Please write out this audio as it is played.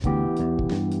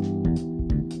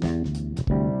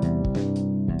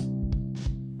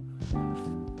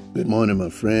Good morning, my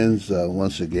friends.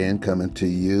 Once again, coming to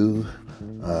you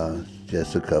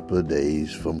just a couple of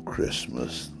days from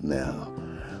Christmas. Now,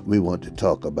 we want to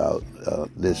talk about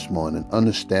this morning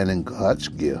understanding God's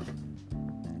gift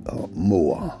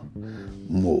more.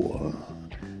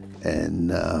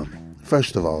 And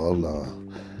first of all,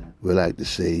 we like to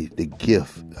say the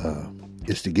gift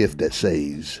it's the gift that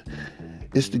saves.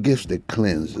 It's the gift that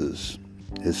cleanses.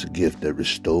 It's a gift that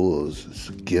restores. It's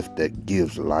a gift that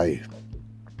gives life.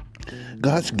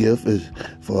 God's gift is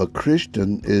for a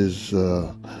Christian is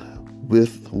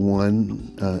with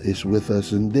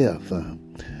us in death.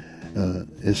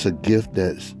 It's a gift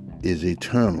that is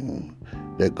eternal,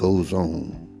 that goes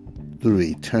on through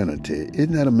eternity.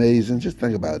 Isn't that amazing? Just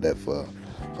think about that for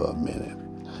a minute.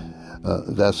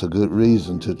 That's a good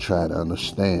reason to try to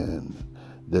understand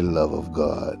the love of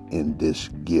God in this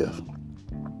gift.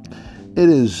 It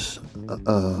is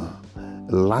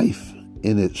life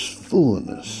in its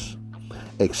fullness,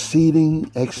 exceeding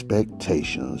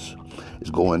expectations. It's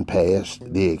going past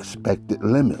the expected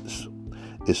limits.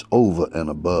 It's over and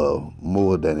above,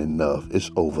 more than enough. It's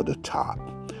over the top,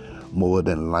 more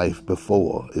than life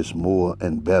before. It's more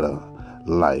and better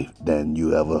life than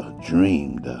you ever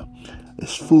dreamed.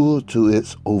 It's full to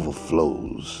its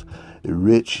overflows,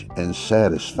 rich and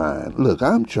satisfying. Look,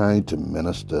 I'm trying to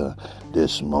minister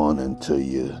this morning to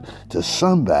you, to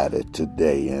somebody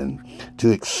today, and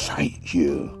to excite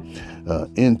you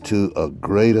into a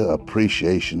greater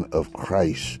appreciation of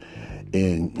Christ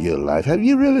in your life. Have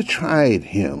you really tried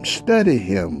Him? Study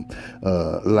Him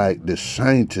like the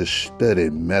scientists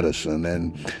study medicine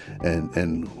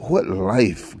and what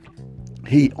life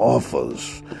He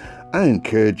offers. I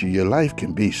encourage you, your life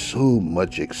can be so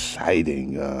much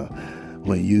exciting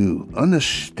when you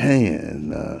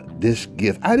understand this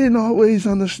gift. I didn't always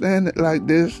understand it like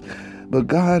this, but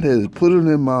God has put it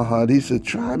in my heart. He said,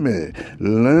 try me,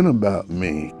 learn about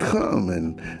me, come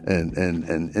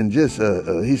and just,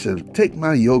 he said, take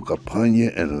my yoke upon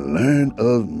you and learn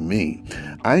of me.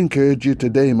 I encourage you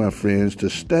today, my friends, to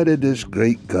study this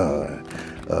great God.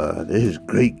 His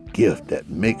great gift that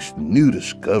makes new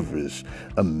discoveries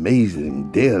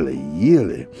amazing daily,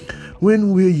 yearly.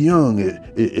 When we're young,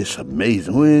 it's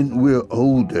amazing. When we're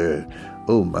older,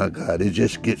 oh my God, it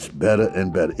just gets better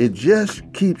and better. It just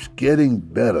keeps getting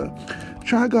better.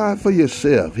 Try God for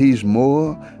yourself. He's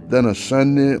more than a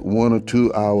Sunday 1 or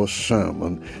 2 hour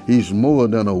sermon. He's more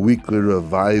than a weekly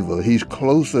revival. He's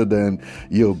closer than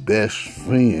your best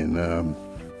friend.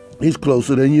 He's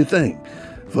closer than you think.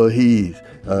 For He's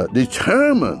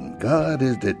determined. God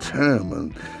is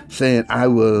determined, saying, I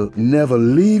will never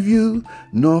leave you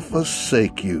nor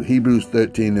forsake you. Hebrews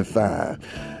 13:5.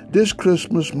 This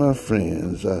Christmas, my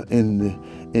friends,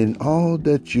 in all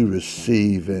that you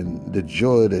receive and the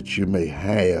joy that you may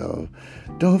have,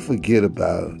 don't forget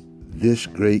about this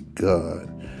great God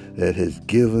that has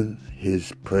given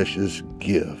His precious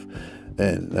gift.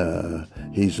 And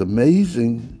He's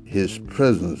amazing. His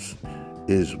presence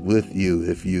is with you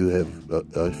if you're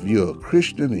a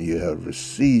Christian and you have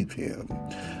received Him.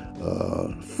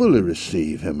 Fully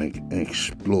receive Him and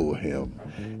explore Him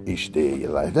each day of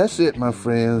your life. That's it, my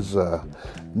friends.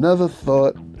 Another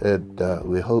thought that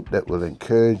we hope that will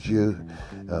encourage you.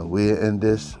 We're in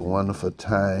this wonderful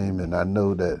time, and I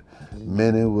know that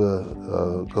many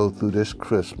will go through this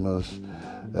Christmas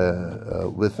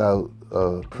without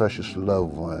a precious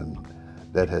loved one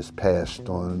that has passed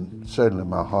on. Certainly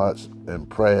my hearts and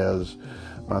prayers,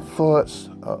 my thoughts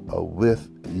are with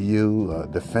you,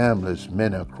 the families,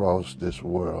 many across this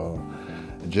world.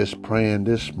 Just praying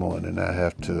this morning, I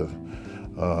have to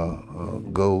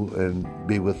go and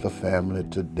be with a family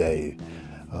today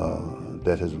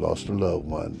that has lost a loved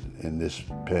one in this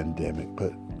pandemic.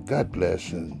 But God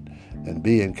bless and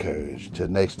be encouraged. Till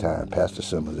next time, Pastor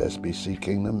Simmons, SBC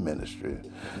Kingdom Ministry.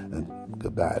 And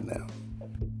goodbye now.